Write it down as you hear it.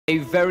A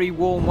very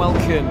warm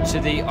welcome to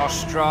the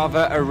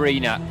Ostrava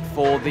Arena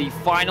for the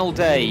final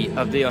day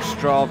of the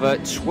Ostrava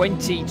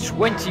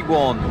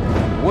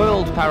 2021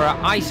 World Para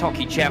Ice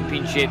Hockey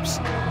Championships,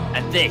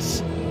 and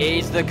this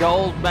is the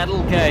gold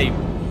medal game.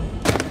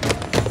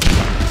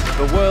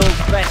 The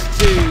world's best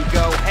two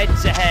go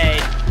head-to-head,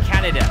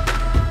 Canada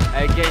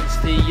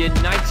against the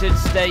United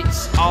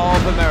States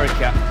of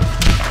America.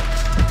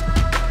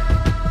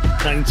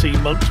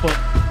 19 months, but it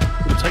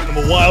will take them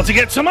a while to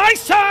get some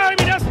ice time.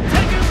 It doesn't take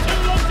them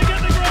too long to get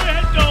the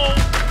go-ahead goal.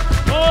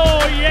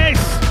 Oh, yes.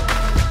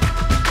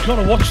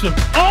 Gotta watch them.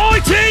 Oh,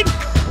 it's in!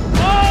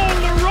 Oh,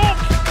 LaRock!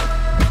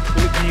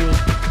 Will it yield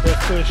their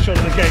first shot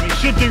of the game? It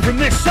should do from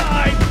this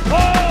side.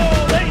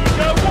 Oh, there you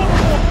go.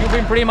 You've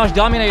been pretty much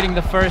dominating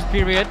the first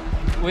period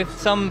with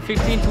some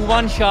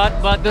 15-1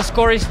 shot, but the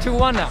score is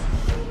 2-1 now.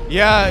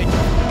 Yeah.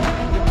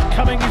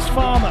 Coming is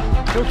Farmer.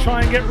 He'll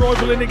try and get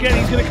Roybal in again.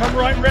 He's going to come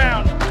right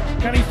round.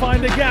 Can he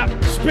find the gap?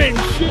 Spin,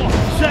 shot,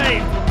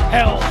 save.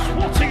 Hell,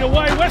 swatting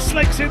away.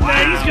 Westlake's in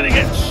there. He's going to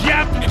get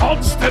jabbed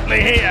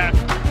constantly here.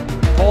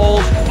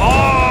 Balls.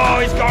 Oh,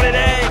 he's got it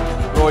in.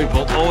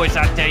 Roybal, always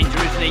that danger,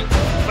 isn't he?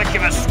 Flick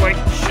of a switch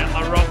and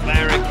the rock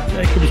there.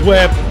 Jacobs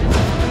Webb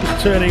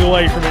is turning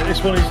away from it.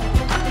 This one is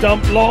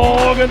dumped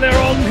long, and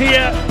they're on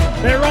here.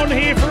 They're on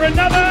here for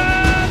another.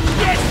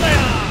 Yes, they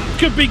are.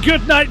 Could be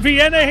good night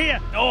Vienna here.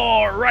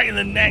 Oh, right in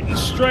the neck and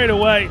straight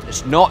away.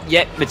 It's not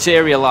yet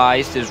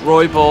materialised as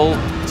Roybal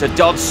to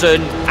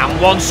Dodson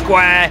and one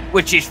square,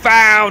 which is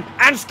found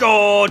and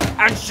scored,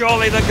 and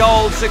surely the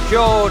goal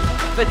secured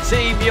for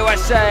Team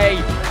USA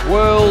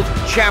World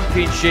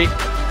Championship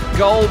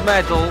gold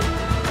medal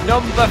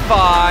number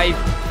 5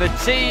 for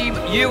Team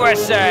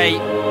USA,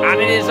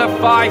 and it is a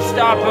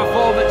 5-star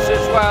performance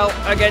as well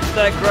against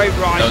their great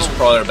rival. That was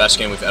probably our best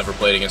game we've ever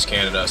played against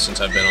Canada since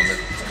I've been on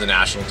the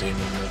national team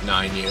in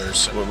 9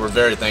 years. We're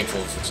very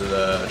thankful to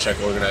the Czech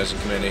organizing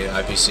committee,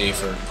 IPC,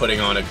 for putting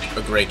on a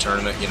great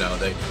tournament. You know,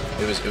 it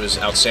was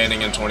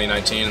outstanding in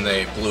 2019, and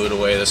they blew it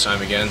away this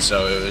time again.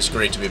 So it was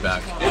great to be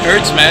back. It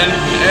hurts, man.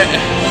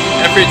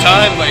 Every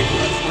time, like,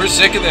 we're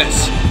sick of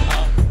this.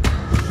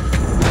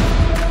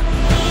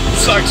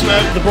 Sucks,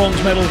 man. The bronze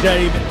medal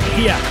game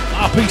here,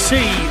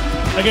 RPC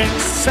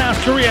against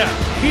South Korea,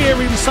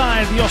 here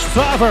inside the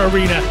Ostrava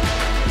Arena.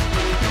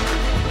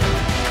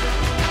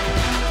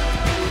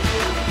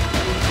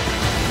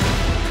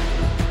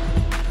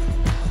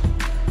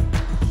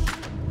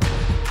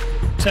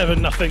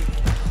 (7-0),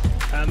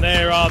 and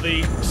there are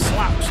the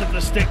slaps of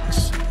the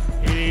sticks.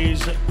 It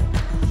is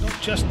not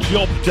just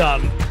job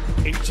done,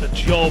 it's a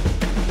job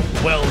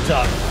well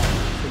done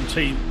from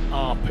Team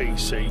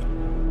RPC.